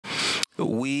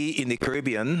We in the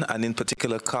Caribbean, and in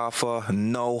particular CARFA,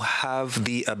 now have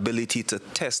the ability to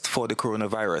test for the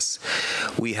coronavirus.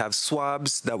 We have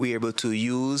swabs that we're able to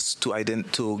use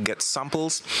to get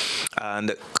samples,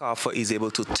 and CARFA is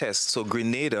able to test. So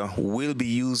Grenada will be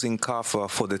using CARFA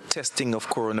for the testing of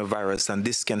coronavirus, and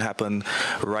this can happen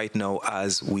right now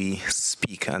as we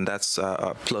speak, and that's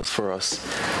a plus for us.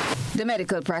 The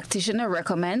medical practitioner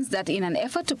recommends that in an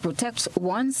effort to protect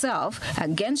oneself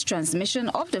against transmission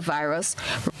of the virus,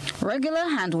 regular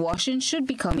hand washing should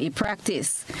become a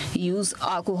practice. Use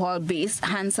alcohol-based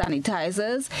hand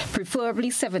sanitizers, preferably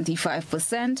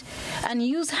 75%, and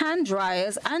use hand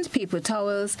dryers and paper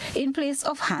towels in place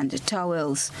of hand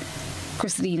towels.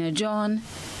 Christina John,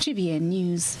 GBN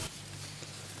News.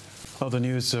 Other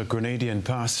news, a Grenadian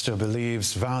pastor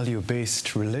believes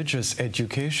value-based religious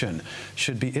education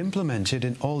should be implemented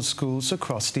in all schools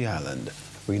across the island.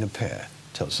 Rena Pear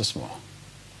tells us more.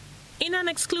 In an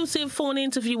exclusive phone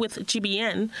interview with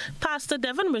GBN, Pastor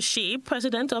Devon Roche,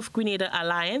 president of Grenada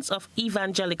Alliance of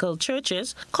Evangelical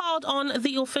Churches, called on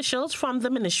the officials from the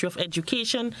Ministry of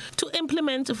Education to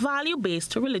implement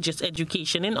value-based religious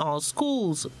education in all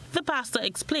schools. The pastor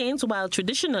explains while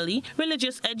traditionally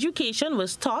religious education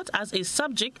was taught as a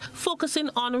subject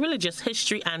focusing on religious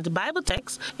history and Bible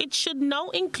texts, it should now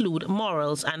include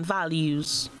morals and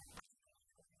values.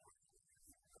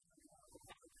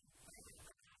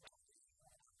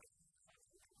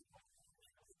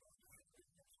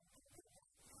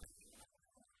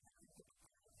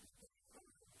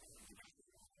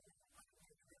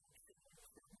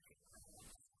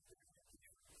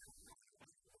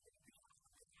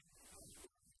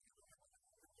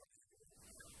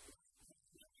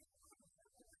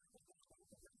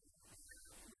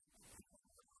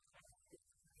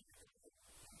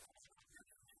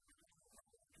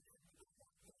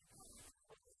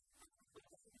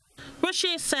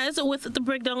 Roche says with the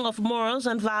breakdown of morals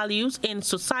and values in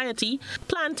society,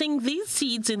 planting these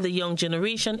seeds in the young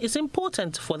generation is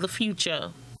important for the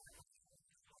future.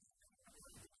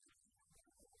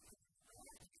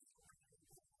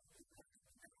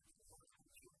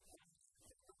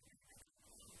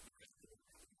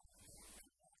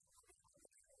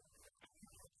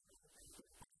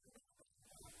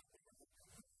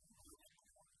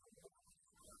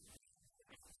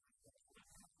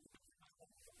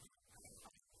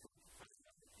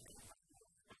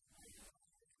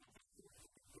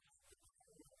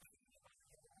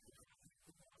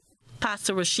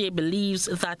 Pastor Roche believes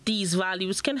that these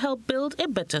values can help build a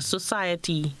better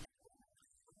society.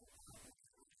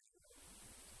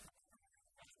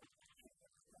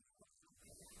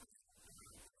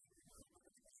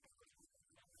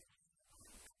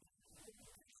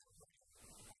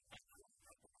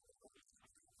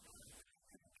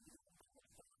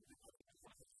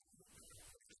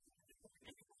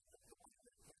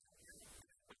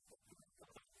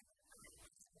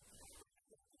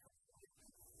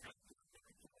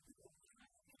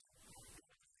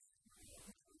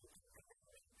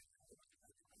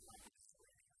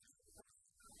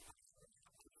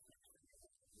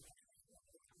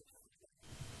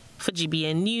 For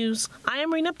GBN News, I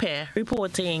am Rena Pear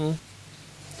reporting.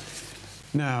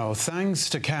 Now, thanks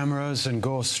to cameras in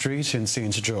Gore Street in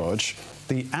St. George,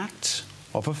 the act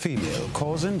of a female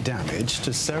causing damage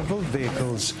to several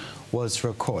vehicles was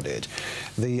recorded.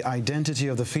 The identity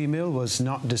of the female was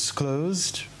not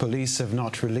disclosed. Police have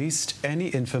not released any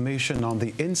information on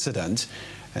the incident,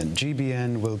 and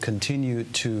GBN will continue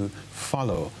to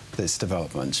follow this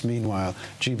development. Meanwhile,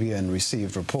 GBN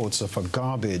received reports of a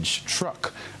garbage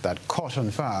truck that caught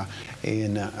on fire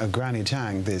in Granny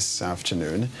Tang this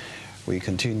afternoon. We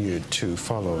continue to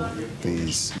follow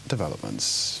these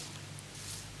developments.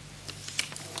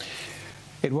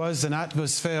 It was an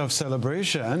atmosphere of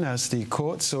celebration as the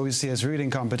Courts OECS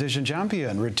Reading Competition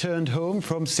champion returned home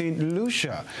from St.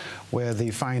 Lucia, where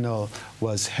the final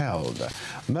was held.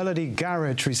 Melody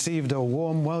Garrett received a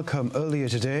warm welcome earlier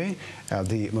today at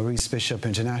the Maurice Bishop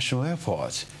International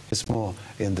Airport. There's more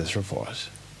in this report.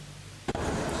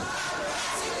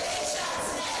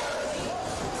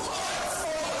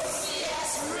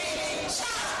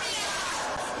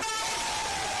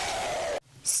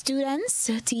 Students,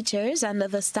 teachers, and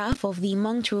other staff of the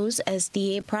Montrose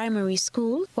SDA Primary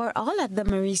School were all at the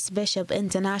Maurice Bishop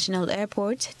International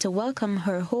Airport to welcome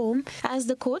her home as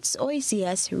the Courts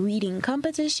OECS Reading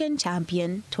Competition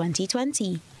Champion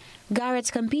 2020.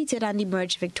 Garrett competed and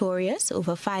emerged victorious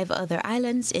over 5 other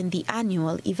islands in the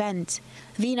annual event.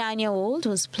 The 9-year-old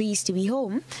was pleased to be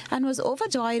home and was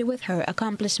overjoyed with her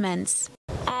accomplishments.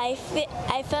 I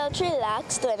felt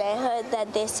relaxed when I heard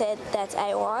that they said that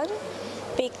I won,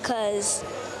 because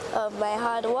of my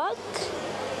hard work.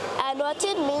 And what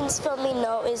it means for me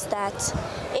now is that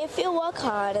if you work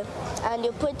hard and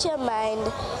you put your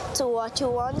mind to what you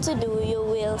want to do, you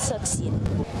will succeed.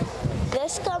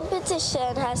 This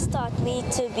competition has taught me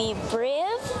to be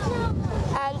brave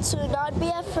and to not be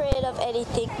afraid of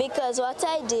anything, because what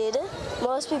I did,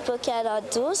 most people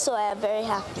cannot do, so I am very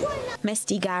happy.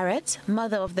 Misty Garrett,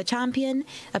 mother of the champion,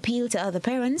 appealed to other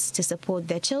parents to support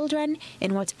their children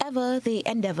in whatever they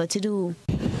endeavor to do.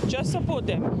 Just support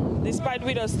them, despite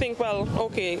we just think, well,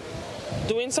 okay,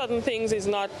 doing certain things is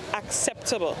not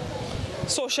acceptable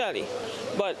socially,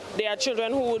 but there are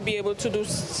children who would be able to do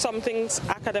some things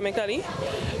academically.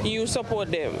 You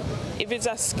support them. If it's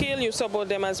a skill, you support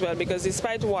them as well, because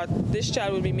despite what, this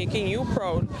child will be making you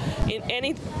proud in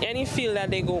any field that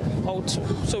they go out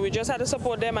to. So we just have to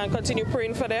support them and continue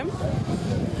praying for them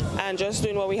and just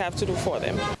doing what we have to do for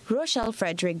them. Rochelle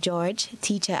Frederick George,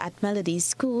 teacher at Melody's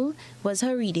school, was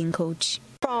her reading coach.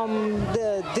 From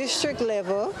the district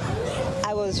level,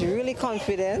 I was really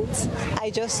confident. I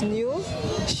just knew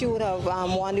she would have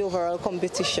won the overall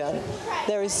competition.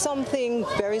 There is something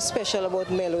very special about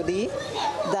Melody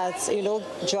that, you know,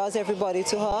 draws everybody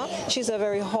to her. She's a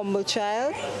very humble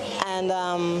child, and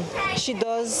she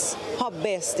does her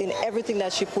best in everything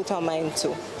that she put her mind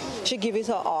to. She gives it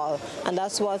her all, and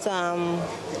that's what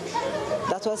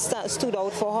stood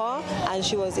out for her, and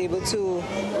she was able to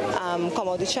come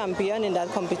out the champion in that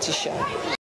competition.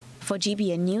 For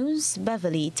GBN News,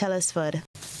 Beverly Telesford.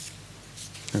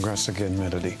 Congrats again,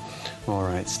 Melody. All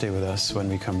right, stay with us. When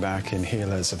we come back,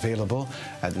 inhalers available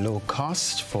at low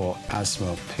cost for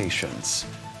asthma patients.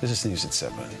 This is News at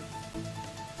 7.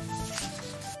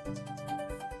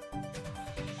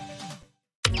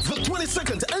 The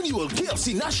 22nd Annual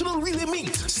KFC National Relay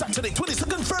Meet, Saturday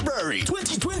 22nd February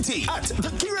 2020 at the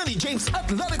Kirani James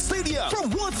Athletic Stadium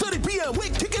from 1:30 p.m. We're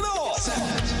kicking off.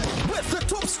 With the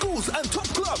top schools and top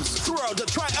clubs throughout the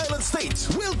Tri-Island States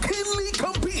will keenly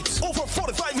compete. Over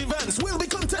 45 events will be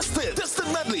contested.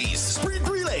 Distant medleys, sprint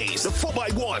relays, the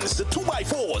 4x1s, the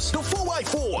 2x4s, the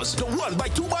 4x4s, the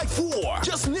 1x2x4.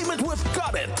 Just name it, we've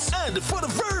got it. And for the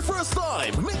very first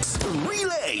time, mixed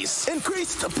relays,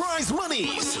 increased prize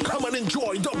monies. Come and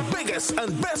enjoy the biggest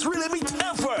and best relay meet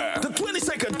ever. The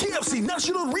 22nd KFC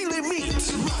National Relay Meet.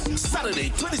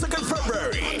 Saturday, 22nd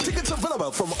February. Tickets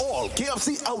available from all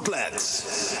KFC outlets.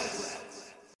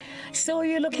 So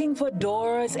you're looking for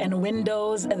doors and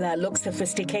windows that look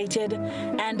sophisticated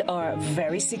and are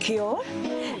very secure?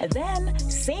 Then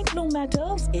St. Lou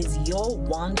Metals is your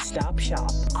one-stop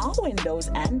shop. Our windows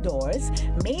and doors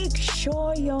make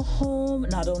sure your home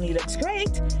not only looks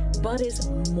great, but is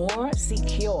more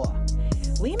secure.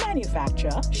 We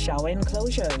manufacture shower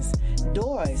enclosures,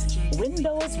 doors,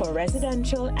 windows for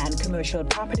residential and commercial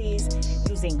properties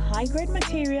using high-grade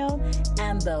material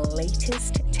and the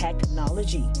latest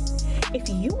technology. If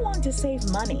you want to save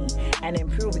money and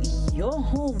improve your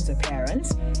home's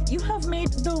appearance, you have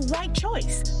made the right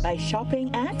choice by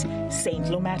shopping at St.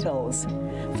 Lou Metals.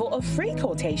 For a free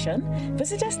quotation,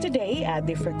 visit us today at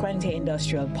the Frequente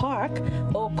Industrial Park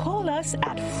or call us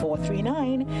at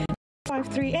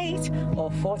 439-538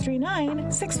 or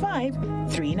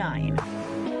 439-6539.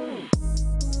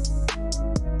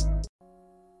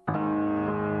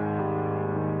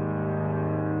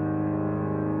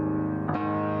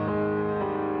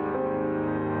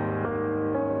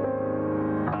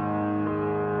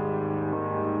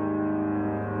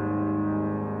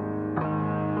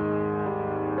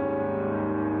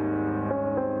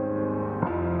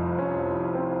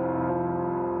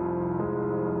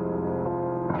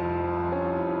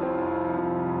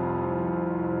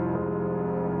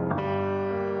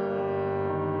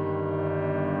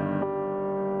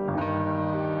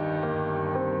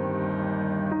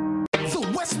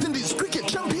 West Indies Cricket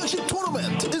Championship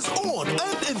Tournament is on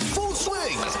and in full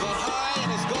swing. That's gone high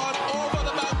and it's gone over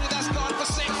the boundary. That's gone for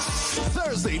 6.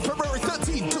 Thursday, February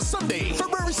 13th to Sunday,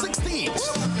 February 16th.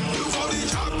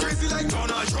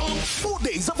 4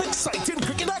 days of exciting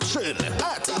cricket action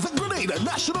at the Grenada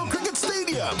National Cricket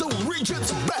Stadium. The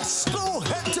region's best go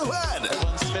head-to-head.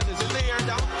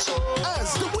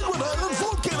 As the Windward Island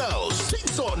Volcanoes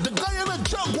takes on the Guyana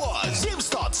Jaguars. Game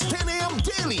starts 10 a.m.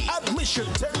 daily. Admission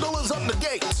 $10 on the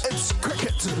gate. It's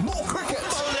cricket, more cricket.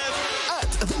 At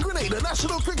the Grenada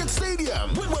National Cricket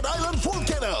Stadium, Windward Island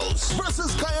Volcanoes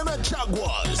versus Guyana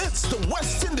Jaguars. It's the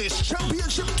West Indies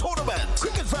Championship Tournament.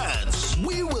 Cricket fans,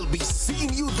 we will be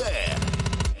seeing you there.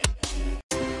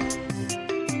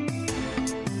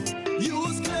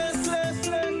 Use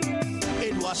clay,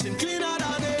 it washing cleaner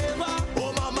than ever.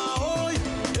 Oh mama, oi,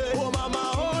 oh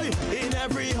mama, oi. In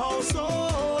every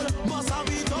household, must have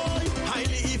it, oi.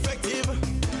 Highly effective,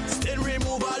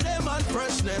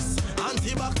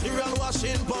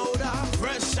 washing powder.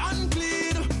 Fresh and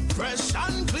clean, fresh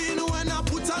and clean. When I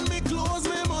put on me clothes,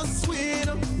 me must win.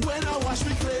 When I wash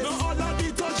me clothes, no other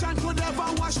detergent could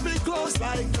ever wash me clothes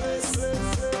like this.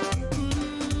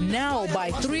 Now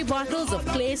buy 3 bottles of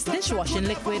Place dishwashing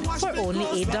liquid for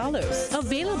only $8.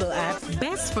 Available at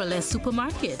Best for Less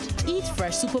Supermarket, Eat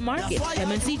Fresh Supermarket,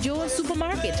 M&C Joe's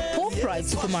Supermarket, Hope Pride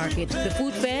Supermarket, The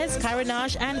Food Fairs,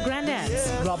 Carenage and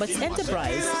Grandad's, Roberts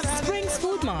Enterprise, Springs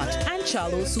Food Mart, and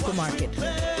Charlo's Supermarket.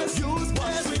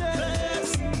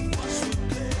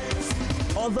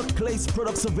 Other Place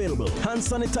products available: hand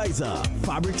sanitizer,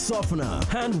 fabric softener,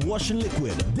 hand washing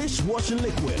liquid, dishwashing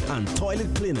liquid, and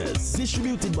toilet cleaners.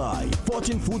 Distributed by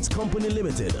Fortune Foods Company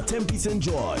Limited, Tempe St.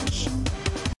 George.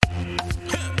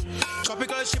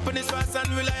 Tropical shipping is fast and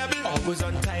reliable. Always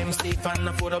on time, safe and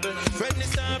affordable. Friendly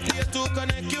staff here to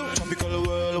connect you. Tropical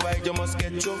worldwide, you must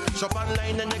get you. Shop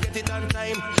online and you get it on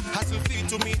time. Hassle free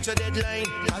to meet your deadline.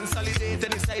 Consolidate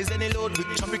any size, any load with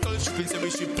Tropical shipping, so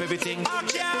we ship everything. I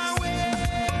can't wait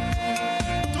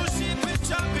to ship with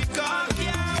Tropical. I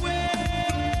can't wait.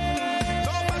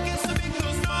 No package too big,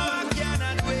 too small. I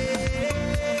cannot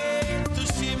wait to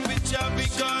ship with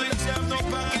Tropical. No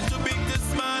package too big, too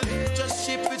small. Just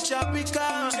ship with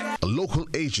Tropical. Local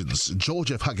agents,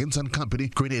 George F. Huggins and Company,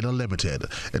 Grenada Limited.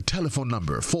 Telephone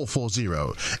number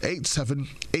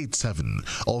 440-8787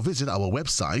 or visit our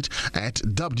website at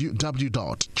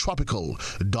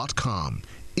www.tropical.com.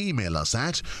 Email us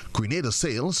at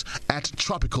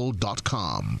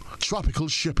grenadasales@tropical.com. Tropical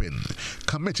Shipping,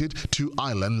 committed to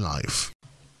island life.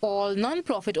 All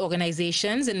non-profit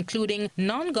organizations, including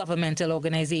non-governmental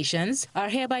organizations, are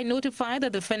hereby notified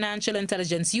that the Financial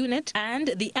Intelligence Unit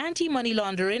and the Anti-Money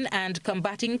Laundering and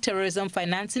Combating Terrorism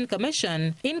Financing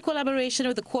Commission, in collaboration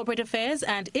with the Corporate Affairs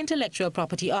and Intellectual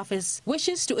Property Office,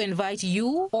 wishes to invite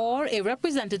you or a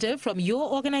representative from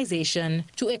your organization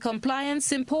to a compliance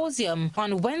symposium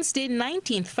on Wednesday,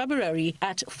 19th February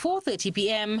at 4:30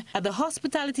 p.m. at the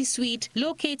Hospitality Suite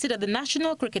located at the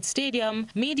National Cricket Stadium,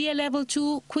 Media Level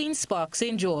 2, Queen's Park,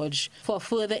 St. George. For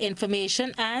further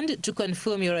information and to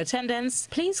confirm your attendance,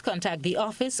 please contact the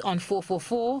office on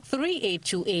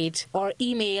 444-3828 or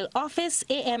email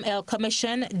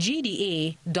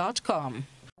office@amlcommissiongda.com.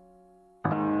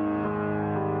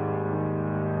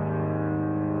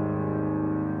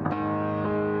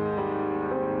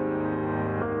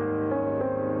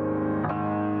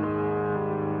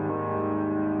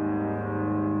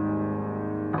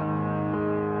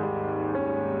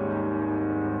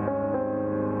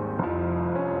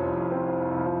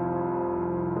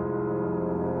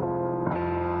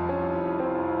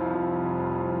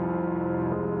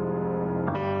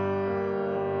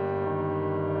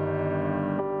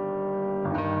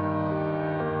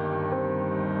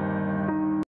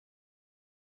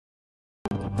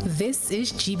 This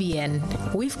is GBN.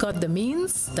 We've got the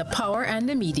means, the power, and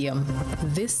the medium.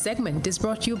 This segment is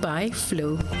brought to you by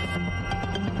Flow.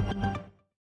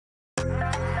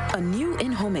 A new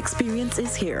in-home experience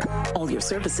is here. All your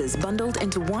services bundled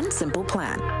into one simple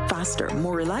plan. Faster,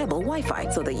 more reliable Wi-Fi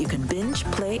so that you can binge,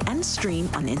 play, and stream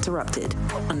uninterrupted.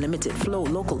 Unlimited Flow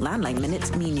local landline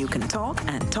minutes mean you can talk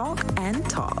and talk and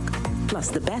talk. Plus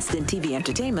the best in TV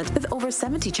entertainment with over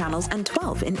 70 channels and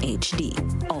 12 in HD.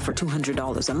 All for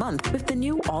 $200 a month with the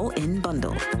new all-in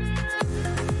bundle.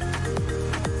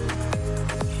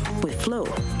 With Flow,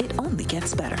 it only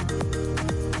gets better.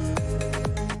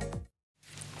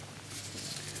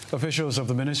 Officials of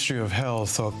the Ministry of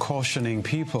Health are cautioning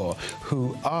people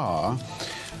who are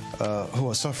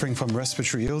suffering from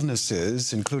respiratory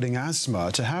illnesses, including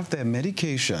asthma, to have their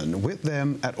medication with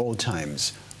them at all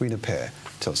times. Rena Pear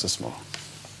tells us more.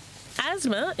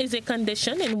 Asthma is a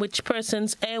condition in which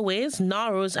person's airways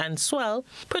narrows and swell,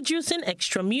 producing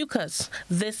extra mucus.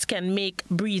 This can make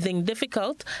breathing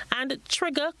difficult and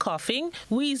trigger coughing,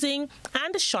 wheezing,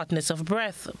 and shortness of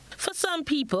breath. For some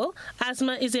people,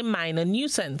 asthma is a minor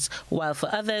nuisance, while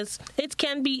for others, it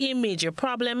can be a major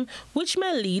problem, which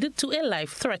may lead to a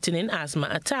life-threatening asthma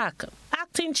attack.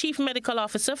 Acting Chief Medical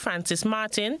Officer Francis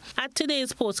Martin, at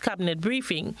today's post-cabinet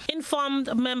briefing,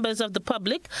 informed members of the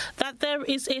public that there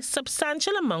is a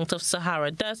substantial amount of Sahara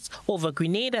dust over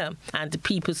Grenada, and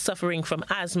people suffering from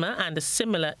asthma and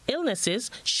similar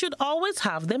illnesses should always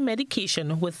have their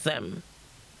medication with them.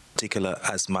 particular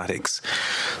asthmatics.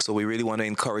 So we really want to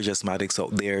encourage asthmatics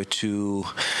out there to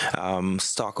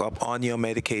stock up on your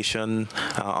medication,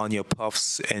 on your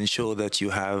puffs, ensure that you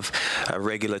have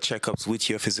regular checkups with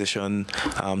your physician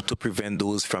to prevent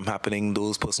those from happening.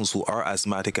 Those persons who are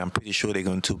asthmatic, I'm pretty sure they're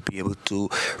going to be able to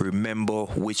remember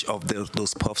which of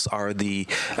those puffs are the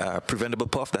preventable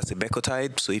puff. That's a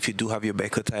Becotide. So if you do have your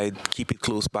Becotide, keep it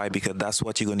close by, because that's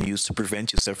what you're going to use to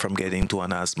prevent yourself from getting into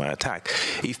an asthma attack.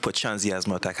 If perchance the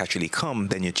asthma attack actually come,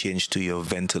 then you change to your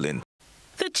Ventolin.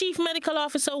 The chief medical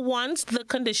officer warns the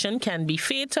condition can be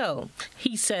fatal.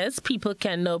 He says people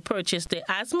can now purchase their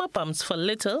asthma pumps for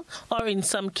little, or in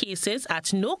some cases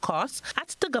at no cost,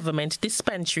 at the government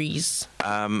dispensaries.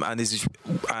 And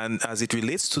as it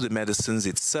relates to the medicines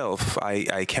itself,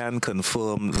 I can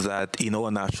confirm that in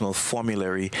our national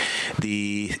formulary,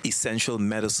 the essential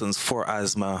medicines for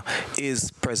asthma is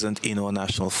present in our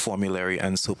national formulary,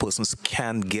 and so persons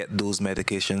can get those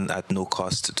medications at no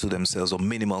cost to themselves or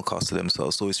minimal cost to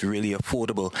themselves. So it's really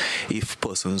affordable if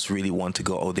persons really want to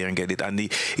go out there and get it. And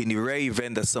in the rare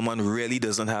event that someone really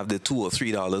doesn't have the $2 or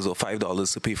 $3 or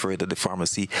 $5 to pay for it at the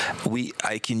pharmacy,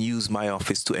 I can use my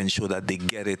office to ensure that they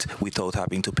get it without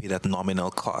having to pay that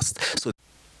nominal cost. So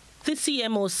the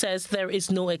CMO says there is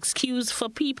no excuse for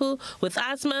people with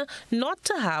asthma not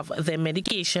to have their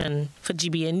medication. For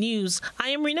GBN News, I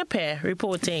am Rena Pear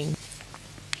reporting.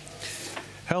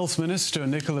 Health Minister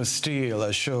Nicholas Steele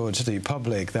assured the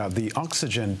public that the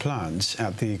oxygen plant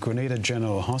at the Grenada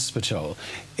General Hospital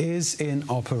is in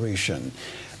operation.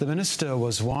 The minister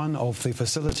was one of the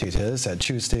facilitators at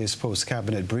Tuesday's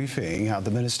post-cabinet briefing at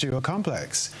the ministerial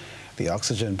complex. The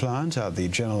oxygen plant at the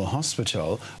General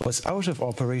Hospital was out of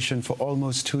operation for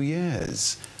almost 2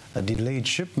 years. A delayed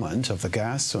shipment of the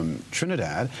gas from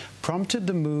Trinidad prompted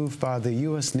the move by the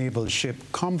U.S. naval ship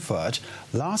Comfort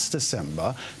last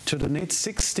December to donate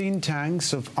 16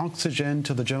 tanks of oxygen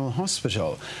to the General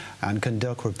Hospital and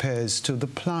conduct repairs to the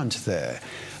plant there.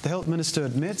 The health minister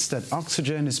admits that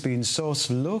oxygen is being sourced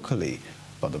locally,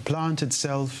 but the plant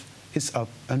itself is up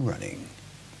and running.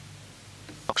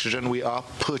 Oxygen, we are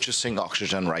purchasing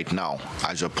oxygen right now,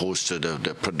 as opposed to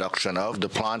the production of. The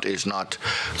plant is not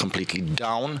completely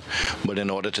down, but in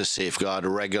order to safeguard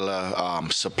regular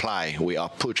supply, we are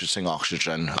purchasing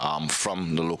oxygen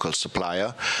from the local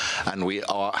supplier, and we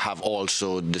have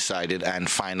also decided and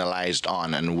finalized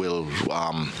on and will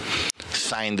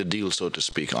sign the deal, so to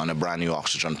speak, on a brand new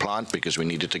oxygen plant, because we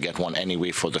needed to get one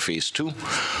anyway for the phase 2.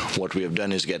 What we have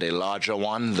done is get a larger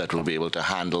one that will be able to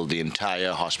handle the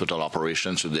entire hospital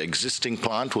operation. So the existing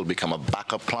plant will become a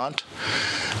backup plant,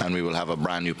 and we will have a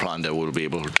brand new plant that will be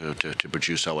able to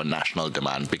produce our national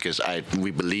demand, because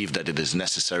we believe that it is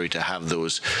necessary to have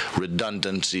those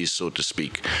redundancies, so to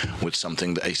speak, with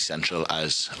something essential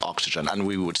as oxygen. And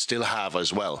we would still have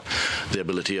as well the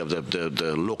ability of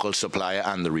the local supplier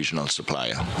and the regional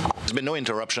supplier. There's been no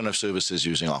interruption of services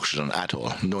using oxygen at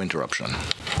all, no interruption.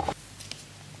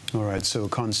 All right, so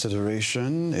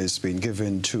consideration is being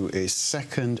given to a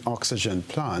second oxygen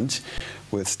plant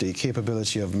with the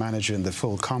capability of managing the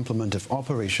full complement of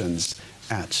operations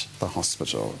at the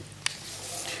hospital.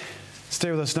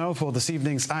 Stay with us now for this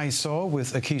evening's I Saw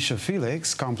with Akeisha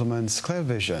Felix, compliments Clear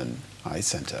Vision Eye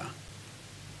Center.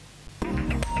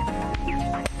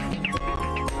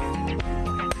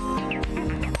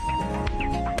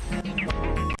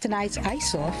 Tonight's I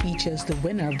Saw features the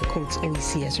winner of the Coates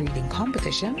OECS reading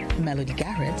competition, Melody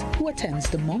Garrett, who attends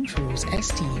the Montrose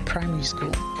ST Primary School.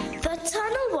 The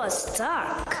tunnel was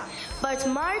dark, but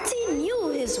Marty knew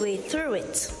his way through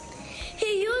it.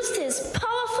 He used his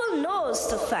powerful nose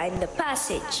to find the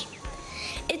passage.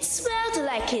 It smelled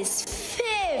like his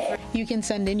favorite. You can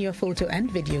send in your photo and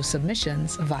video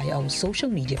submissions via our social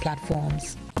media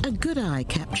platforms. A good eye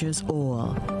captures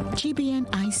all. GBN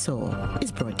I Saw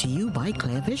is brought to you by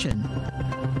Clear Vision.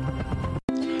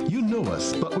 You know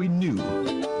us, but we knew.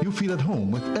 You feel at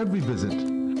home with every visit.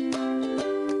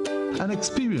 An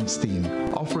experienced team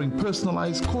offering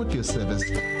personalized courtier service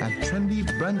and trendy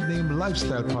brand name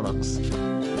lifestyle products.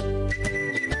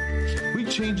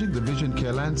 Changing the vision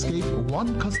care landscape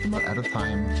one customer at a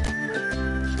time.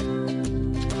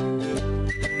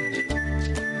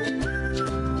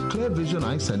 Clear Vision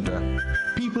Eye Center.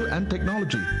 People and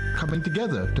technology coming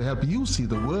together to help you see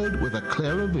the world with a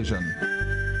clearer vision.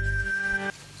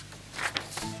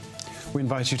 We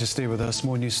invite you to stay with us.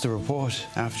 More news to report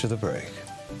after the break.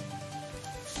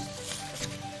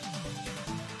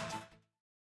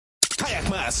 Kayak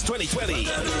Mass 2020.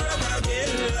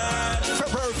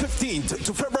 February 15th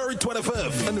to February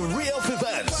 25th, and Real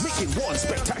events, making one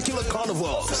spectacular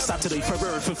carnival. Saturday,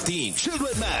 February 15th,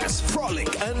 Children Mass,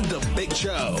 Frolic, and the Big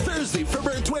Show. Thursday,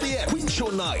 February 20th, Queen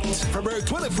Show Night. February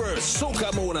 21st,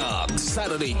 Soca Monarch.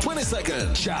 Saturday,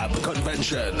 22nd, Jab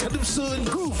Convention. Caduceus and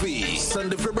Groovy.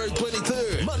 Sunday, February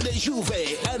 23rd, Monday,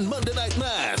 Juve, and Monday Night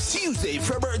Mass. Tuesday,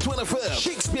 February 25th,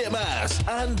 Shakespeare Mass,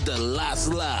 and the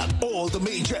Last Lap. All the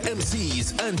major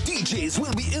MCs and DJs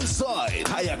will be inside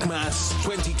Kayak Mass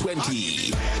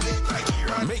 2020.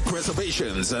 Make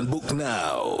reservations and book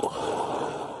now.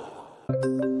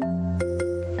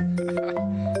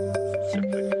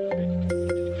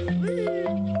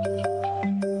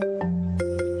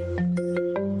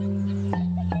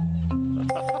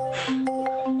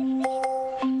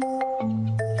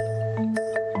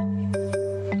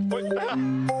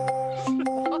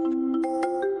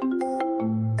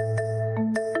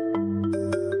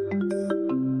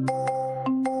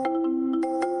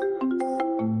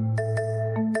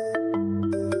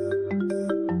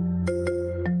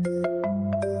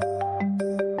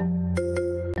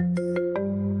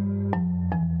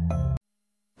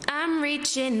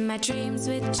 Reaching my dreams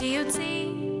with GOT.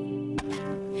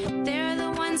 They're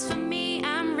the ones for me.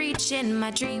 I'm reaching my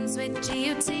dreams with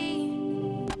GOT.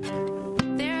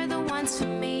 They're the ones for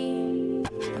me.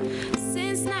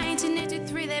 Since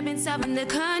 1983, they've been serving the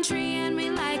country, and we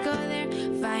like all their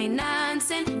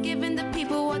financing, giving the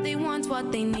people what they want,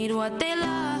 what they need, what they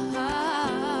love.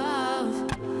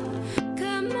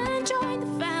 Come and join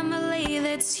the family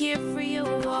that's here for you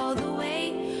all the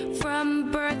way.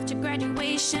 From birth to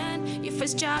graduation, your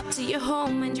first job to your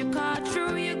home, and your car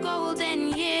through your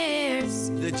golden years.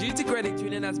 The GT Credit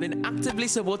Union has been actively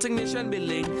supporting nation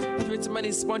building through its many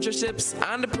sponsorships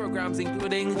and the programs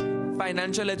including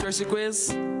Financial Literacy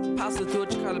Quiz, Pass the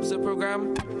Torch Calypso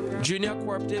Program, Junior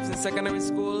Cooperatives in Secondary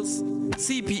Schools,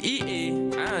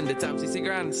 CPEA, and the TAMCC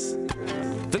Grants.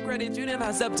 The Credit Union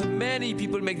has helped many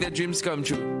people make their dreams come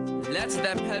true. Let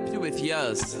them help you with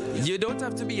yours. You don't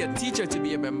have to be a teacher to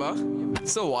be a member.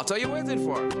 So what are you waiting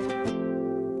for?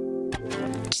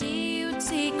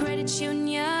 GUT Credit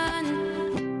Union,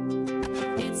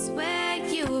 it's where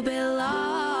you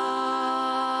belong.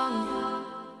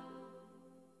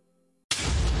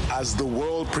 As the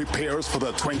world prepares for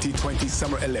the 2020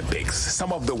 Summer Olympics,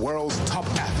 some of the world's top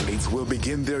athletes will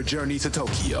begin their journey to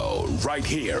Tokyo, right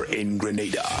here in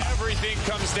Grenada. Everything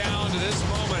comes down to this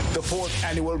moment. The 4th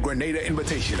Annual Grenada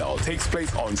Invitational takes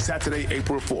place on Saturday,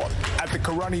 April 4th at the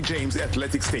Karani James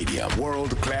Athletic Stadium.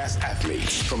 World-class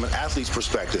athletes. From an athlete's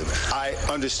perspective, I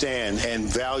understand and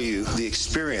value the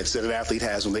experience that an athlete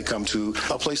has when they come to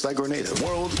a place like Grenada.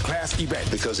 World-class event.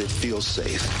 Because it feels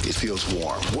safe. It feels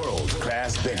warm.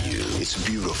 World-class venue. It's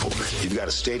beautiful. You've got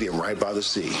a stadium right by the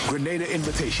sea. Grenada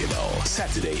Invitational,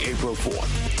 Saturday, April 4th.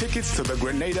 Tickets to the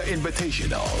Grenada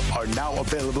Invitational are now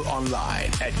available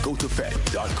online at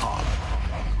gotofed.com.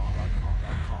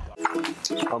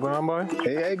 How going on, boy?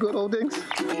 Hey, good old things.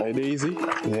 Hey, Daisy.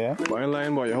 Yeah. Boy, in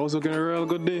line, boy. Your house looking a real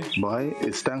good day. Boy,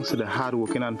 it's thanks to the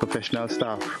hard-working and professional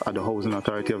staff at the Housing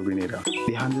Authority of Grenada.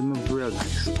 They handled me real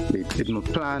nice. They did my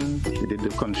plan, they did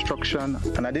the construction,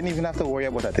 and I didn't even have to worry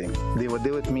about a thing. They were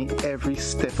there with me every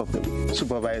step of it,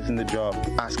 supervising the job,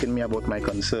 asking me about my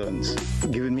concerns,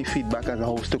 giving me feedback as the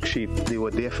house took shape. They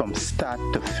were there from start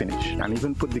to finish, and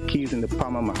even put the keys in the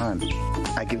palm of my hand.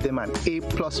 I give them an A++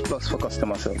 for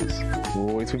customer service.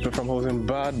 Oh, it's people from housing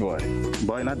bad, boy.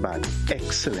 Boy, not bad.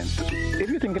 Excellent. If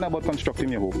you're thinking about constructing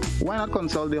your home, why not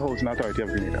consult the Housing Authority of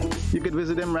Grenada? You could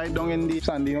visit them right down in the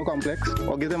Sandino complex,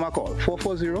 or give them a call,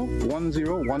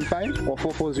 440-1015 or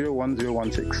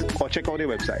 440-1016. Or check out their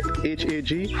website,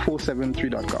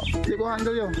 hag473.com. They go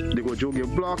handle you. They go jog your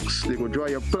blocks, they go draw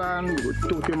your plan, they go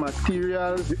tote your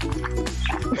materials.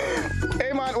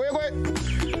 Hey man, where you going?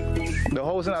 The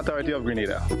Housing Authority of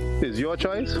Grenada is your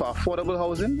choice for affordable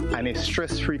housing and a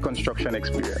stress-free construction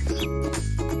experience.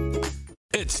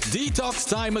 It's detox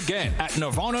time again at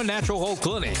Nirvana Natural Health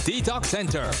Clinic Detox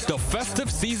Center. The festive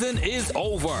season is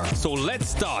over, so let's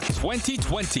start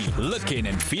 2020 looking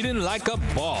and feeling like a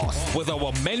boss with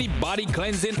our many body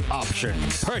cleansing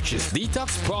options. Purchase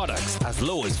detox products as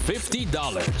low as $50.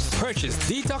 Purchase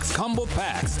detox combo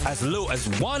packs as low as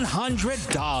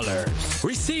 $100.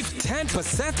 Receive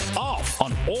 10% off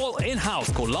on all in-house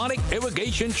colonic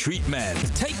irrigation treatment.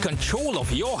 Take control of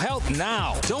your health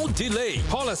now. Don't delay.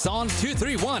 Call us on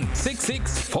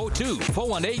 231-6642,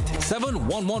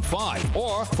 418-7115,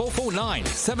 or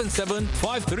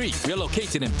 449-7753. We are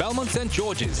located in Belmont St.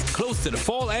 George's, close to the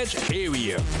Fall Edge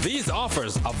area. These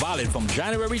offers are valid from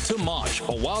January to March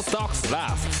or while stocks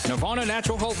last. Nirvana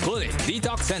Natural Health Clinic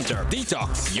Detox Center.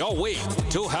 Detox your way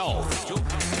to health.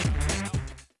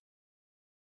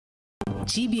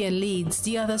 GBN leads,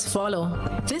 the others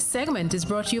follow. This segment is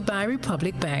brought to you by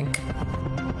Republic Bank.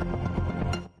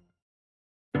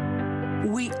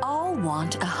 We all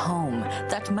want a home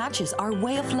that matches our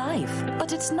way of life.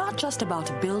 But it's not just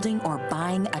about building or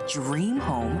buying a dream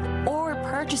home or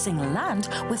purchasing land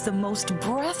with the most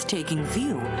breathtaking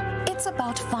view. It's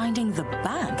about finding the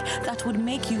bank that would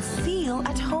make you feel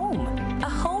at home. A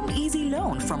Home Easy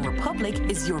Loan from Republic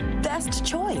is your best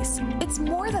choice. It's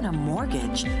more than a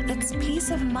mortgage, it's peace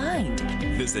of mind.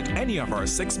 Visit any of our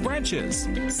 6 branches.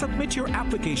 Submit your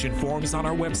application forms on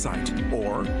our website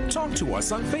or talk to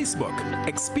us on Facebook.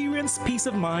 Experience peace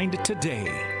of mind today.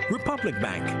 Republic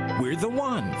Bank, we're the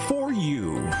one for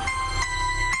you.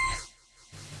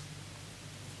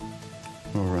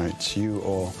 All right, you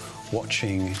are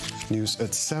watching News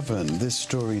at 7. This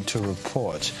story to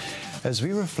report as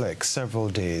we reflect several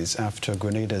days after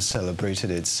Grenada celebrated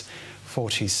its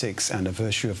 46th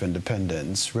anniversary of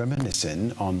independence,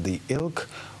 reminiscing on the ilk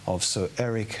of Sir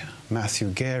Eric Matthew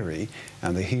Gary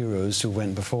and the heroes who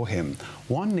went before him.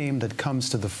 One name that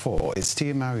comes to the fore is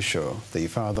T. Marisho, the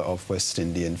father of West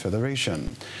Indian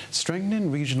Federation.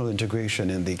 Strengthening regional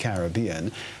integration in the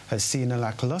Caribbean has seen a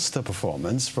lackluster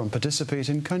performance from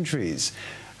participating countries.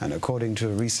 And according to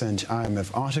a recent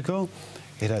IMF article,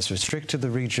 it has restricted the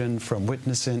region from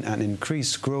witnessing an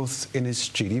increased growth in its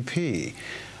GDP.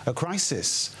 A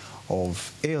crisis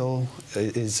of ill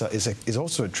is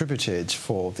also attributed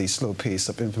for the slow pace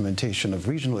of implementation of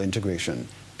regional integration.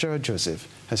 Jared Joseph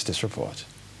has this report.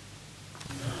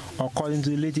 According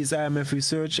to the latest IMF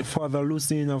research, further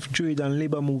loosening of trade and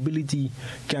labor mobility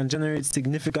can generate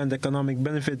significant economic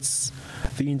benefits.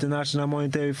 The International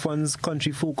Monetary Fund's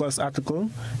Country Focus article,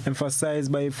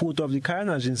 emphasized by a photo of the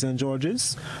carnage in St.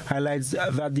 George's, highlights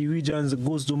that the region's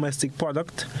gross domestic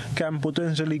product can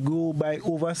potentially grow by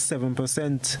over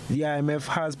 7%. The IMF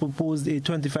has proposed a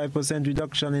 25%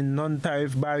 reduction in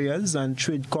non-tariff barriers and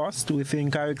trade costs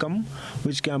within CARICOM,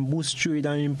 which can boost trade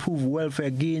and improve welfare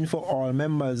gain for all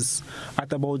members,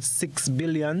 at about 6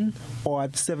 billion or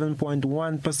at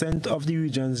 7.1% of the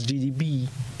region's GDP.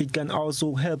 It can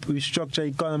also help restructure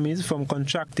economies from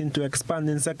contracting to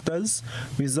expanding sectors,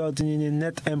 resulting in a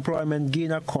net employment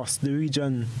gain across the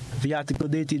region. The article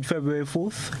dated February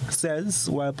 4th says,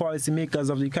 while policymakers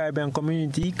of the Caribbean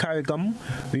community, CARICOM,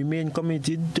 remain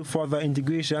committed to further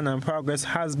integration and progress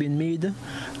has been made,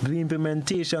 the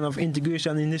implementation of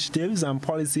integration initiatives and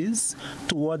policies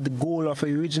toward the goal of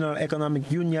a regional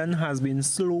economic union has been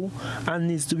slow and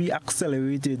needs to be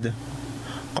accelerated.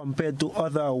 Compared to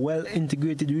other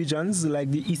well-integrated regions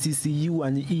like the ECCU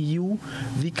and the EU,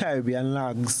 the Caribbean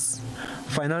lags.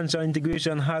 Financial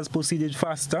integration has proceeded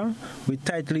faster, with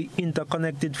tightly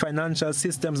interconnected financial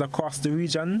systems across the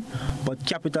region, but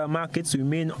capital markets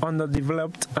remain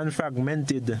underdeveloped and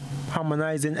fragmented.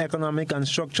 Harmonizing economic and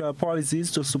structural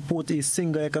policies to support a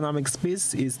single economic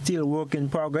space is still work in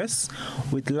progress,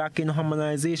 with lacking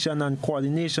harmonization and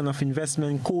coordination of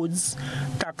investment codes,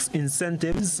 tax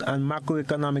incentives, and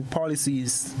macroeconomic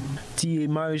policies. T.A.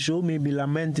 Marisho may be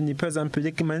lamenting the present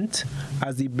predicament,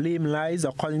 as the blame lies,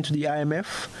 according to the IMF,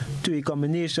 to a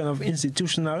combination of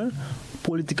institutional,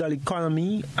 political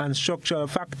economy, and structural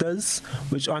factors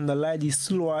which underlie the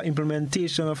slower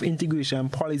implementation of integration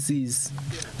policies.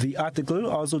 The article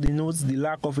also denotes the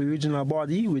lack of a regional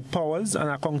body with powers and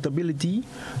accountability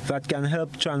that can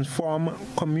help transform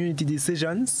community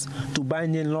decisions to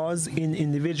binding laws in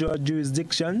individual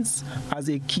jurisdictions as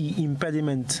a key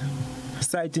impediment.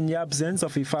 Citing the absence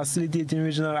of a facilitating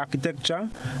regional architecture,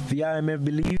 the IMF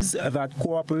believes that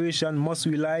cooperation must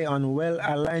rely on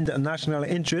well-aligned national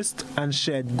interest and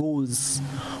shared goals.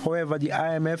 However, the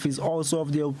IMF is also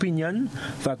of the opinion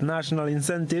that national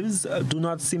incentives do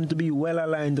not seem to be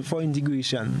well-aligned for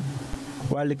integration.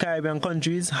 While the Caribbean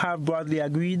countries have broadly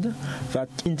agreed that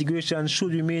integration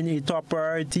should remain a top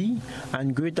priority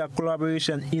and greater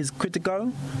collaboration is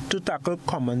critical to tackle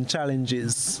common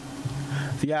challenges.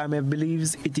 The IMF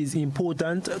believes it is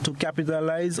important to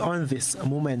capitalize on this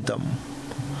momentum.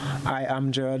 I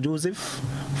am Gerald Joseph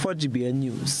for GBN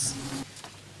News.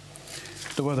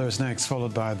 The weather is next,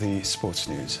 followed by the sports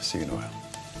news. See you in a while.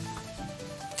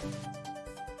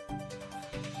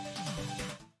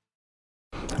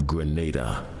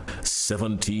 Grenada,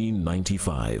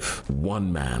 1795.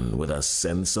 One man with a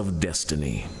sense of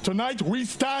destiny. Tonight we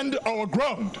stand our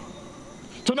ground.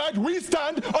 Tonight we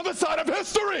stand on the side of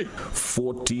history.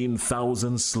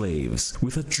 14,000 slaves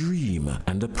with a dream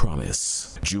and a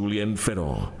promise. Julian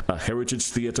Fedor, a Heritage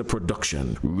Theatre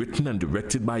production, written and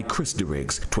directed by Chris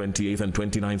DeRiggs, 28th and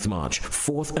 29th March,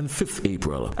 4th and 5th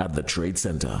April at the Trade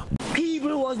Center.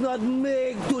 People was not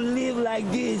made to live like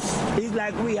this. It's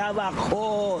like we have a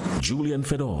cause. Julian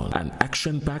Fedon, an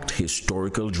action-packed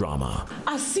historical drama.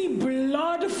 I see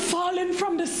blood falling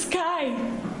from the sky,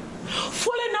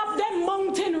 falling up that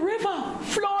mountain river,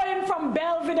 flowing from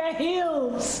Belvedere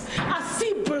Hills. I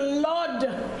see blood.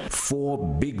 4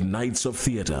 big nights of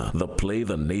theater, the play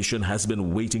the nation has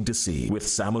been waiting to see, with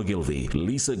Samuel Gilvey,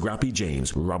 Lisa Grappy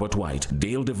James, Robert White,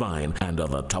 Dale Devine, and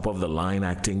other top-of-the-line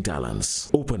acting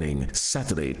talents. Opening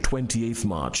Saturday, 28th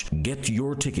March. Get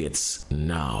your tickets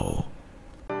now.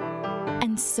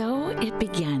 And so it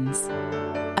begins,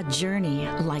 a journey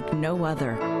like no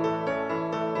other.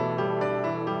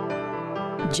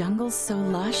 Jungles so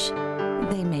lush,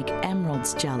 they make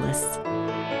emeralds jealous.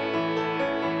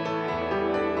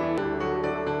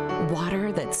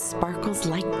 Water that sparkles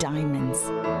like diamonds.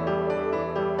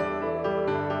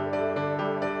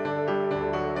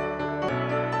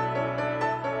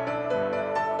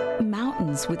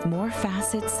 Mountains with more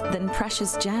facets than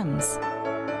precious gems.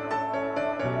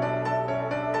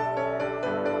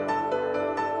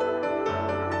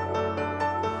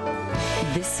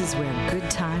 This is where good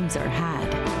times are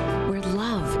had, where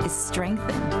love is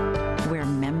strengthened, where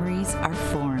memories are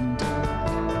formed.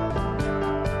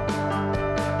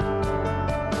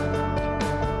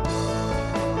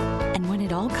 And when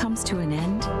it all comes to an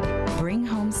end, bring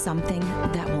home something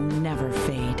that will never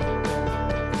fade.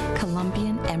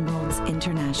 Columbian Emeralds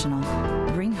International.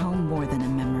 Bring home more than a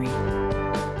memory.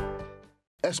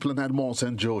 Esplanade Mall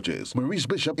St. George's, Maurice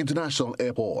Bishop International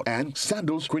Airport, and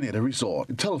Sandals Grenada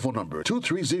Resort. Telephone number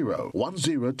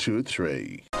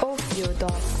 230-1023.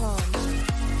 Ophio.com.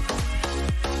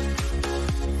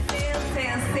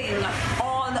 Sale.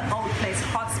 All the outlets,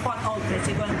 hotspot outlets.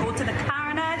 You're going to go to the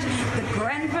Carnage, the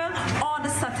Grenville, or the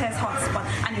Sutter's hotspot,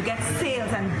 and you get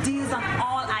sales and deals on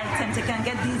all items. You can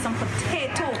get these on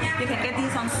potato, you can get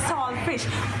these on saltfish,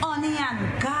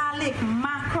 onion, garlic,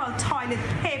 mackerel, toilet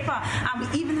paper, and we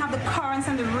even have the currants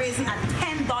and the raisin at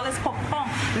 $10 per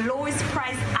pound, lowest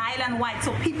price island-wide.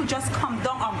 So people just come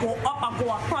down or go up or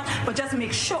go across, but just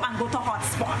make sure and go to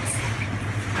hotspots.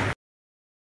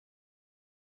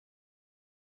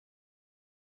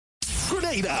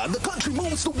 Grenada, the country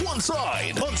moves to one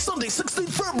side on Sunday, 16th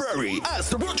February, as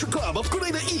the Rotary Club of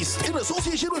Grenada East, in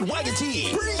association with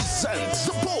YT, presents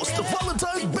the Post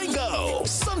Valentine Bingo.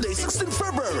 Sunday, 16th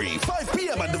February, 5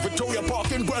 p.m. at the Victoria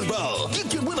Park in Granville. You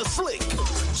can win a slick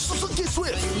Suzuki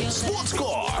Swift sports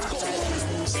car,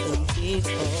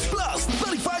 plus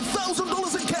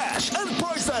 $35,000 in cash and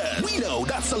prizes. We know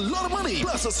that's a lot of money,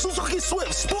 plus a Suzuki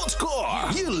Swift sports car.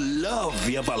 You love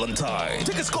your Valentine.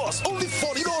 Tickets cost only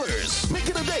 $40. Make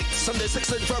it a date, Sunday,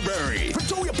 16th February,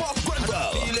 Victoria Park,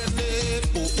 Granville.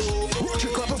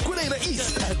 Rotary Club of Grenada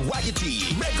East and YT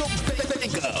Mega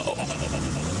Bingo.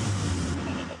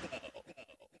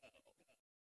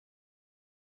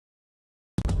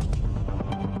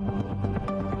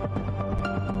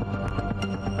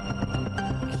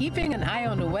 Keeping an eye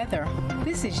on the weather.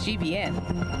 This is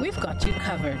GBN. We've got you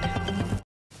covered.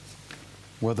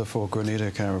 Weather for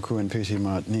Grenada, Carriacou, and Petit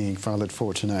Martinique, valid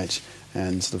for tonight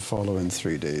and the following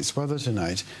 3 days. Weather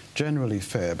tonight, generally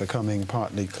fair, becoming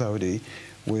partly cloudy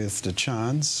with the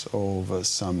chance of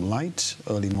some light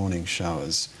early morning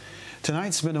showers.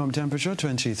 Tonight's minimum temperature,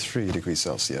 23 degrees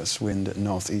Celsius. Wind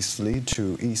northeasterly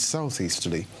to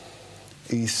east-southeasterly,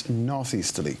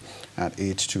 east-northeasterly at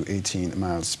 8 to 18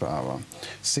 miles per hour.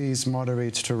 Seas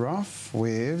moderate to rough,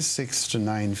 waves 6 to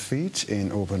 9 feet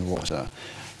in open water.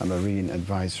 A marine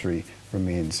advisory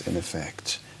remains in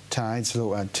effect. Tides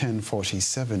low at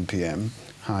 10:47 p.m.,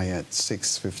 high at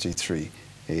 6:53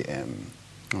 a.m.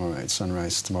 All right,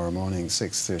 sunrise tomorrow morning,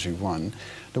 6:31.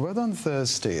 The weather on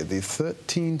Thursday, the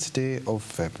 13th day of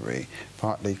February,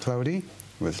 partly cloudy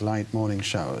with light morning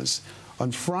showers.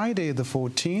 On Friday, the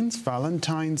 14th,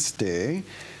 Valentine's Day,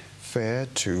 fair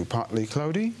to partly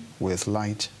cloudy with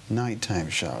light nighttime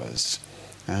showers.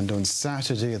 And on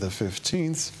Saturday, the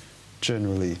 15th,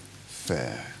 generally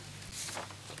fair.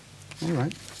 All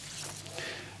right.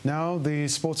 Now the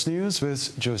sports news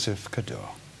with Joseph Cador.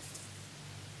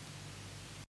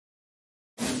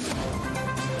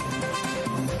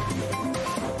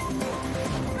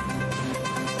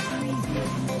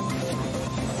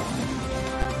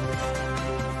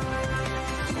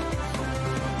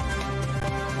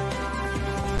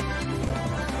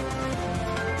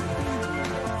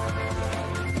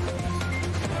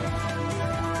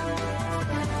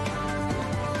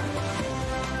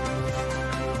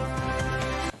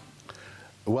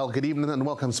 Well, good evening and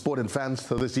welcome, sporting fans,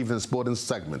 to this evening's sporting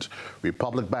segment.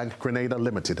 Republic Bank Grenada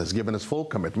Limited has given its full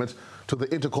commitment to the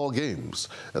Intercall Games.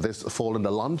 This following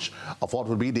the launch of what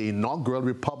will be the inaugural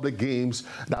Republic Games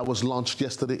that was launched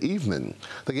yesterday evening.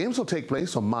 The games will take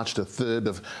place on March the 3rd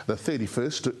of the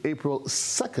 31st to April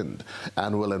 2nd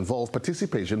and will involve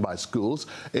participation by schools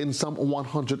in some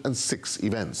 106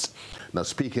 events. Now,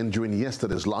 speaking during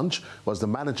yesterday's launch was the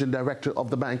managing director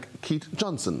of the bank, Keith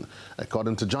Johnson.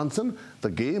 According to Johnson, the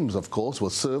games, of course, will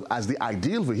serve as the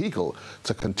ideal vehicle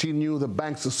to continue the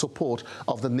bank's support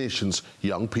of the nation's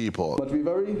young people. But we're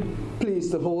very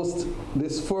pleased to host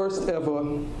this first ever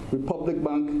Republic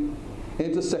Bank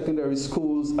Inter-Secondary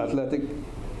Schools Athletic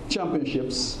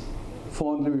Championships,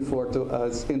 fondly referred to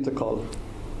as Intercall.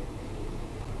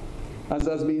 As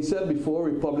has been said before,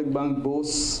 Republic Bank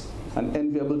boasts an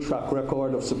enviable track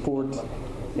record of support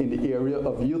in the area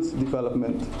of youth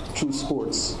development through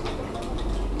sports.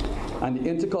 And the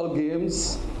Intercall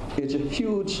Games is a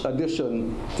huge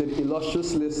addition to the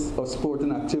illustrious list of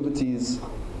sporting activities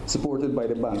supported by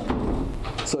the bank,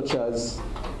 such as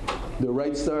the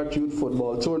Right Start Youth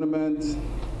Football Tournament,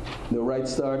 the Right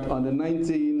Start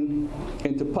Under-19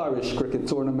 Inter-Parish Cricket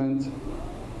Tournament,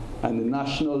 and the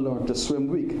National Learn to Swim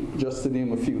Week, just to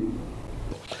name a few.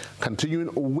 Continuing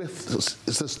with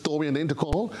the story in the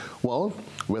Intercall, well,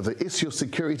 with the issue of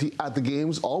security at the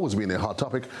games always being a hot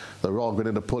topic, the Royal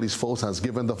Grenada Police Force has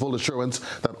given the full assurance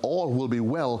that all will be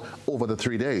well over the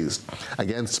 3 days.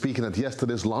 Again, speaking at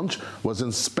yesterday's launch was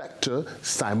Inspector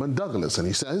Simon Douglas, and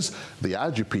he says the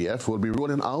IGPF will be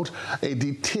rolling out a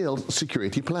detailed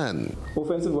security plan.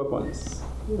 Offensive weapons.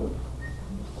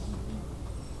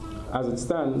 As it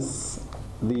stands,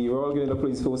 the Royal Grenada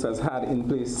Police Force has had in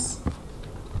place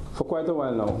for quite a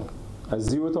while now a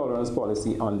zero-tolerance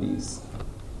policy on these.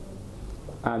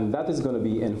 And that is going to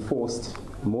be enforced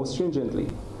more stringently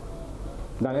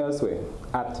than elsewhere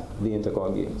at the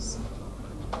Intercall Games.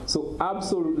 So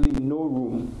absolutely no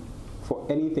room for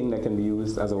anything that can be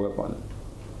used as a weapon.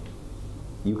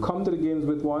 You come to the games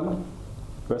with one,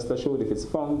 rest assured if it's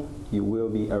found, you will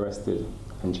be arrested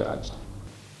and charged.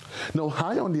 Now,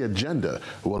 high on the agenda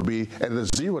will be a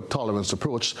zero-tolerance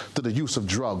approach to the use of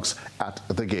drugs at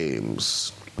the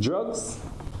games. Drugs,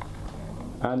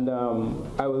 and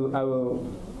I will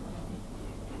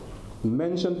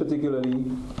mention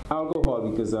particularly alcohol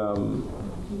because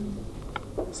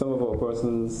some of our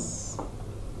persons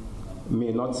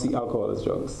may not see alcohol as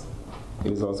drugs.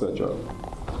 It is also a drug.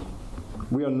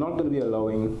 We are not going to be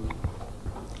allowing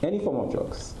any form of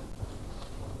drugs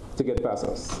to get past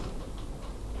us.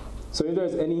 So if there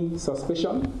is any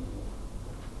suspicion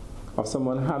of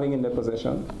someone having in their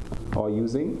possession or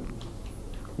using,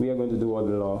 we are going to do what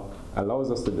the law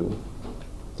allows us to do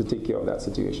to take care of that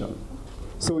situation.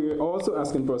 So we are also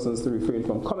asking persons to refrain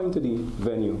from coming to the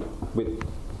venue with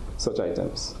such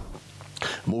items.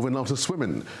 Moving on to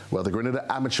swimming, where the Grenada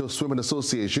Amateur Swimming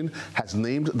Association has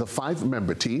named the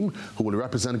 5-member team who will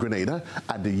represent Grenada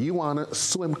at the Yuana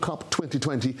Swim Cup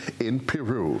 2020 in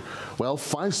Peru. Well,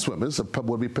 5 swimmers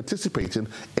will be participating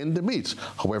in the meet.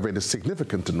 However, it is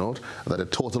significant to note that a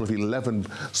total of 11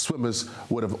 swimmers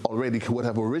would have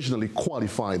originally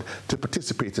qualified to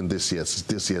participate in this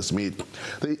year's meet.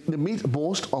 The meet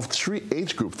boasts of 3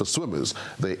 age groups for swimmers: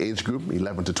 the age group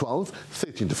 11 to 12,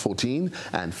 13 to 14,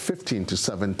 and 15 to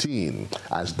 17,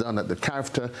 as done at the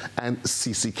CARFTA and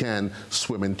CC Can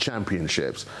Swimming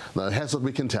Championships. Now, here's what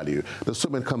we can tell you. The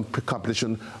swimming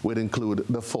competition would include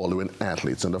the following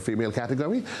athletes. In the female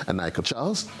category, Anika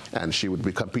Charles, and she would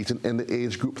be competing in the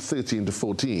age group 13 to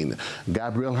 14.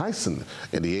 Gabrielle Hyson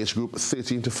in the age group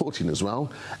 13 to 14 as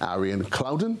well. Arian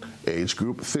Clouden, age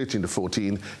group 13 to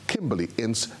 14. Kimberly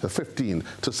Ince, the 15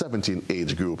 to 17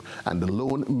 age group. And the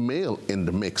lone male in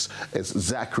the mix is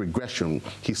Zachary Gresham.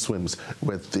 He swims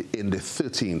in the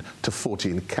 13 to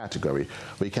 14 category.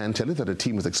 We can tell you that the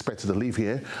team is expected to leave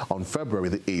here on February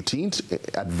the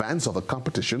 18th, advance of the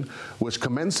competition, which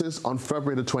commences on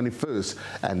February the 21st,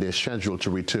 and they're scheduled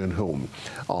to return home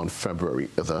on February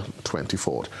the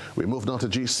 24th. We moved on to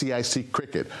GCIC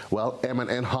cricket. Well,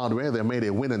 M&N Hardware, they made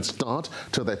a winning start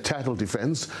to their title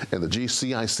defense in the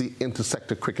GCIC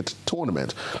Intersector Cricket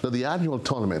Tournament. Now, the annual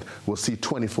tournament will see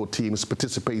 24 teams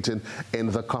participating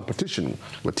in the competition,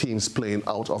 with teams playing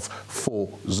out of 4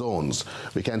 zones.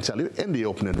 We can tell you in the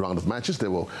opening round of matches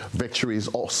there were victories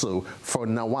also for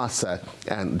Nawasa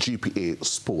and GPA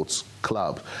Sports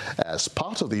Club. As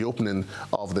part of the opening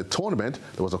of the tournament,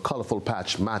 there was a colourful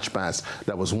match pass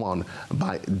that was won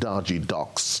by Darji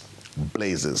Docks.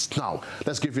 Blazers. Now,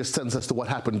 let's give you a sense as to what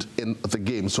happened in the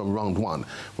games from round one.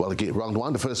 Well, round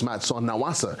one, the first match saw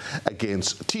Nawasa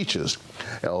against Teachers.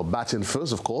 Batting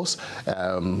first, of course,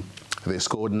 they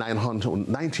scored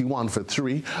 991 for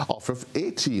 3 off of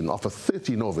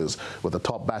 13 overs, with the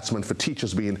top batsman for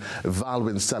Teachers being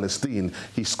Valwin Celestine.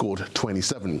 He scored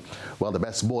 27. Well, the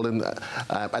best bowling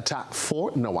attack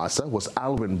for Nawasa was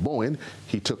Alwyn Bowen.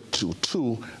 He took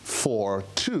 2 for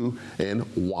 2 in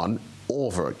 1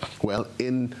 over. Well,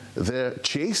 in their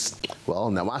chase, well,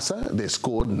 Nawasa, they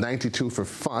scored 92 for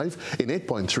 5 in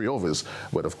 8.3 overs.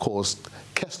 But of course,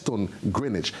 Keston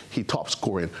Greenwich, he top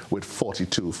scoring with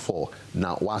 42 for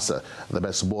Nawasa. The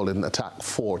best bowling attack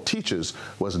for Teachers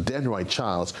was Denroy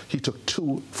Charles. He took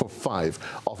 2 for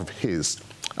 5 off of his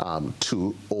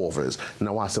 2 overs.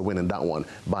 Nawasa winning that one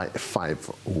by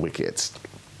 5 wickets.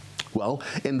 Well,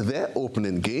 in their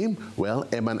opening game, well,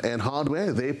 M&N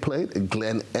Hardware, they played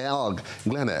Glenelg.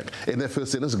 In their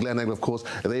first innings, Glenelg, of course,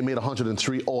 they made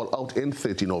 103 all out in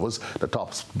 13 overs. The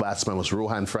top batsman was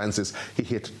Rohan Francis. He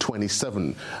hit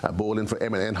 27. Bowling for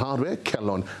M&N Hardware,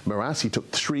 Kellon Maras, he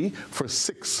took 3 for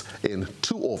 6 in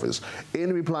 2 overs.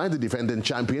 In reply, the defending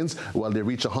champions, well, they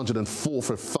reached 104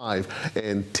 for 5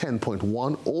 in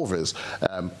 10.1 overs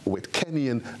with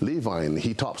Kenyan Levine.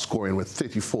 He top scoring with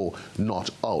 34 not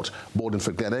out. Bowling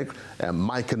for Glenelg,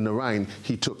 Micah Narain,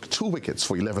 he took 2 wickets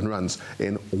for 11 runs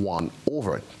in 1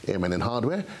 over. M&N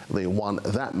Hardware, they won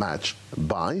that match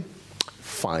by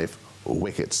 5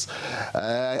 wickets.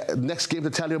 Next game to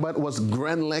tell you about was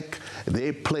Grenlec.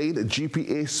 They played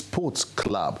GPA Sports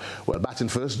Club. Well, batting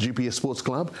first, GPA Sports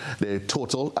Club, they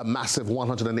total a massive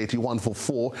 181 for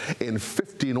 4 in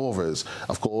 15 overs.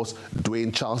 Of course,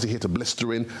 Dwayne Charles, he hit a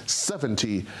blistering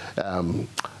 70.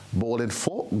 Bowling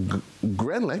for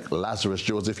Grenlec, Lazarus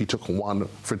Joseph, he took 1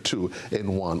 for 2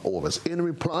 in 1 overs. In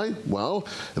reply, well,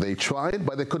 they tried,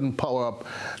 but they couldn't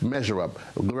measure up.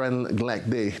 Grenlec,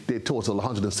 they totaled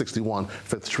 161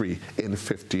 for 3 in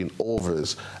 15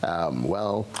 overs.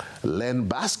 Well, Len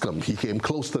Bascom, he came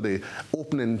close to the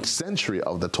opening century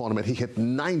of the tournament. He hit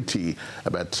 90,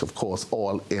 but of course,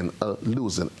 all in a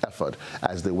losing effort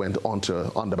as they went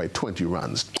under by 20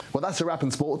 runs. Well, that's a wrap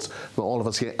in sports. For all of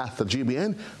us here at the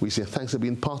GBN, we say thanks for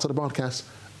being part of the broadcast.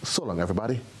 So long,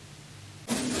 everybody.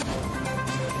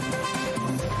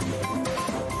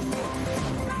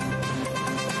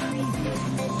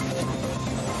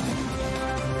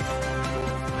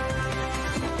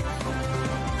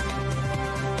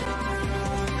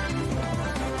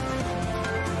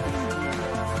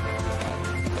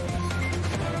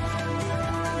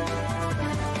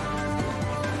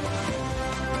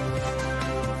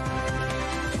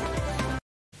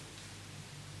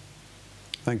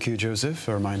 Thank you, Joseph.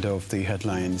 A reminder of the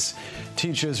headlines.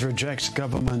 Teachers reject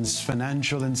government's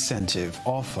financial incentive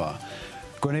offer.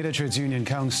 Grenada Trades Union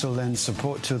Council lends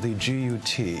support to the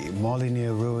GUT.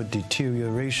 Molyneux Road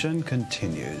deterioration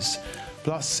continues.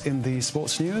 Plus, in the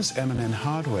sports news, M&N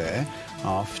Hardware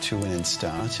off to an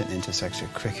start in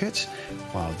intersector cricket,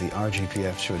 while the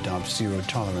RGPF to adopt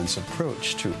zero-tolerance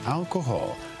approach to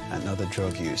alcohol and other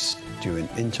drug use during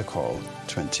Intercall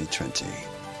 2020.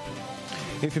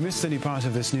 If you missed any part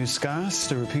of this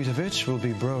newscast, a repeat of it will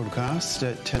be broadcast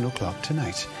at 10 o'clock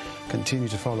tonight. Continue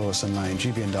to follow us online,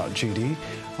 gbn.gd,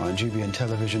 on GBN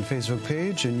Television Facebook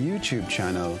page and YouTube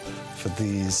channel for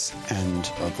these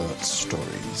and other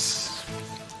stories.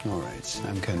 All right,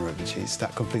 I'm Ken Robitis.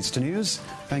 That completes the news.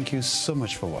 Thank you so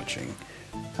much for watching.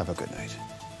 Have a good night.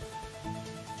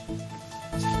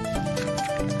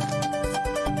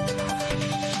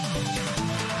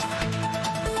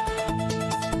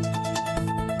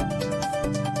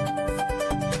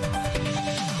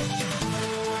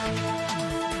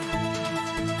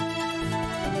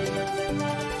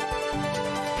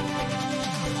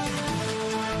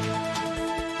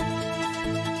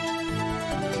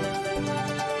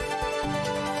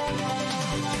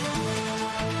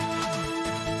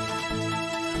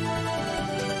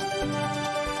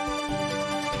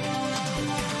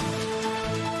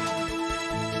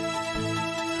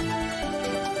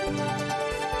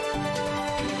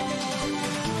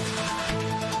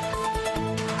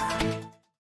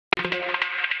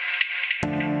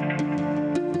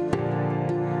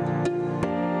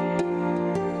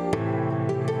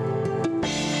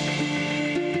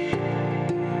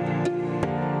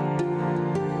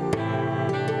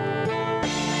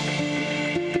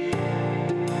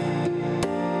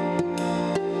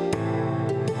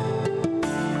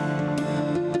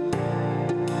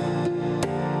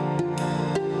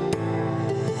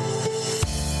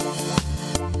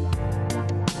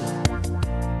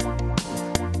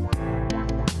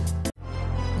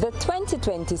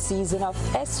 2020 season of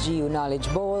SGU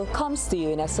Knowledge Bowl comes to you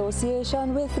in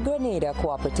association with Grenada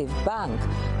Cooperative Bank.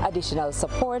 Additional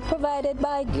support provided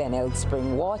by Glenelg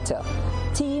Spring Water.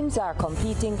 Teams are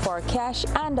competing for cash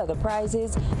and other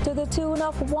prizes to the tune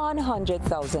of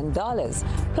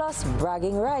 $100,000, plus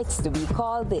bragging rights to be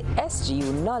called the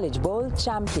SGU Knowledge Bowl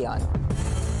champion.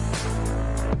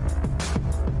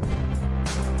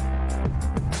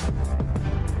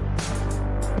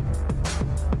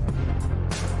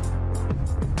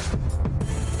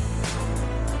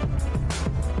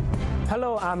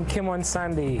 Hello, I'm Kimon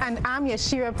Sandy. And I'm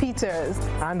Yashira Peters.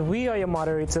 And we are your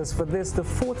moderators for the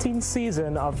 14th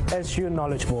season of SGU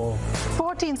Knowledge Bowl.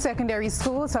 14 secondary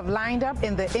schools have lined up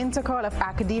in the Intercall of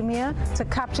Academia to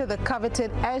capture the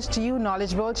coveted SGU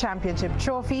Knowledge Bowl Championship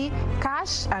trophy,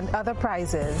 cash, and other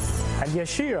prizes. And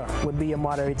Yashira would be your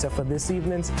moderator for this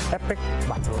evening's epic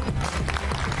battle.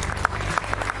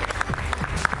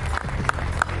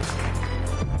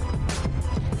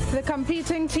 The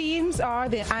competing teams are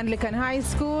the Anglican High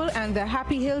School and the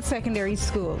Happy Hill Secondary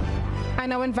School. I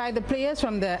now invite the players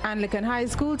from the Anglican High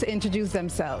School to introduce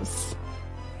themselves.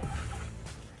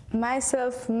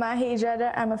 Myself, Mahi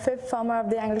Jada, I'm a 5th former of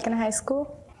the Anglican High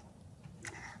School.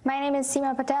 My name is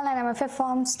Seema Patel and I'm a 5th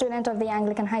form student of the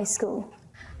Anglican High School.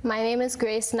 My name is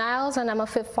Grace Niles and I'm a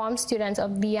 5th form student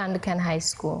of the Anglican High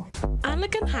School.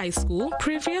 Anglican High School,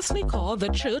 previously called the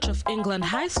Church of England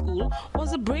High School,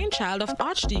 was the brainchild of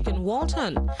Archdeacon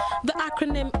Walton. The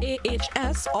acronym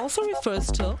AHS also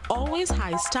refers to Always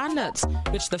High Standards,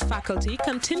 which the faculty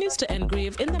continues to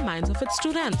engrave in the minds of its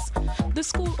students. The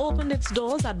school opened its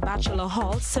doors at Bachelor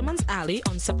Hall, Simmons Alley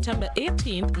on September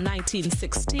 18,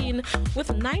 1916,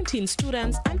 with 19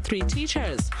 students and 3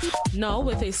 teachers. Now,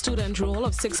 with a student roll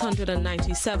of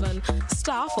 697,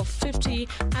 staff of 50,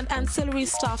 and ancillary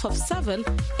staff of 7,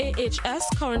 AHS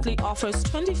currently offers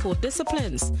 24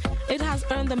 disciplines. It has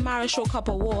earned the Marichaud Cup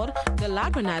Award, the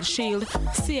Lagranade Shield,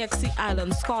 CXC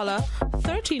Island Scholar,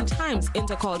 13 times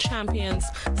Intercall Champions,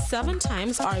 7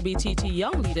 times RBTT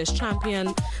Young Leaders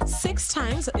Champion, 6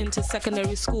 times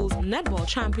Inter-Secondary Schools Netball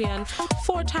Champion,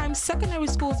 4 times Secondary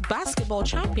Schools Basketball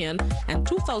Champion, and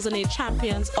 2008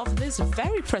 champions of this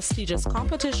very prestigious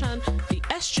competition, the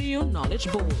SGU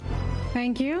Knowledge Bowl.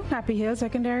 Thank you. Happy Hill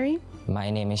Secondary.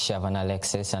 My name is Shavan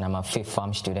Alexis and I'm a 5th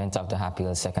form student of the Happy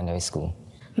Hill Secondary School.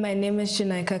 My name is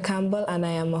Junaika Campbell and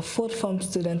I am a 4th form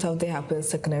student of the Happy Hill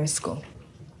Secondary School.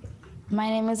 My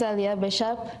name is Aliyah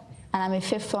Bishop and I'm a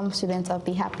 5th form student of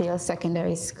the Happy Hill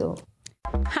Secondary School.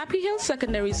 Happy Hill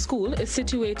Secondary School is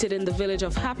situated in the village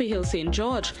of Happy Hill, St.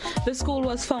 George. The school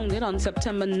was founded on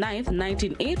September 9,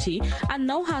 1980 and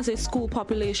now has a school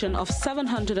population of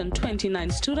 729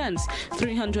 students,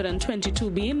 322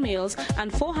 being males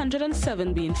and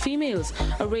 407 being females,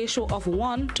 a ratio of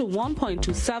 1 to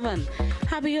 1.27.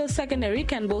 Happy Hill Secondary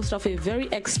can boast of a very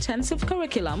extensive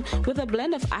curriculum with a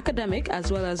blend of academic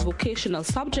as well as vocational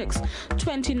subjects.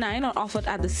 29 are offered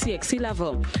at the CXC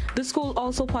level. The school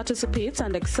also participates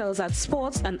and excels at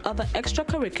sports and other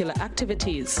extracurricular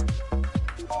activities.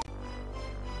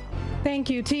 Thank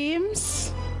you,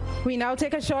 teams. We now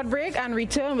take a short break and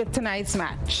return with tonight's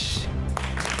match.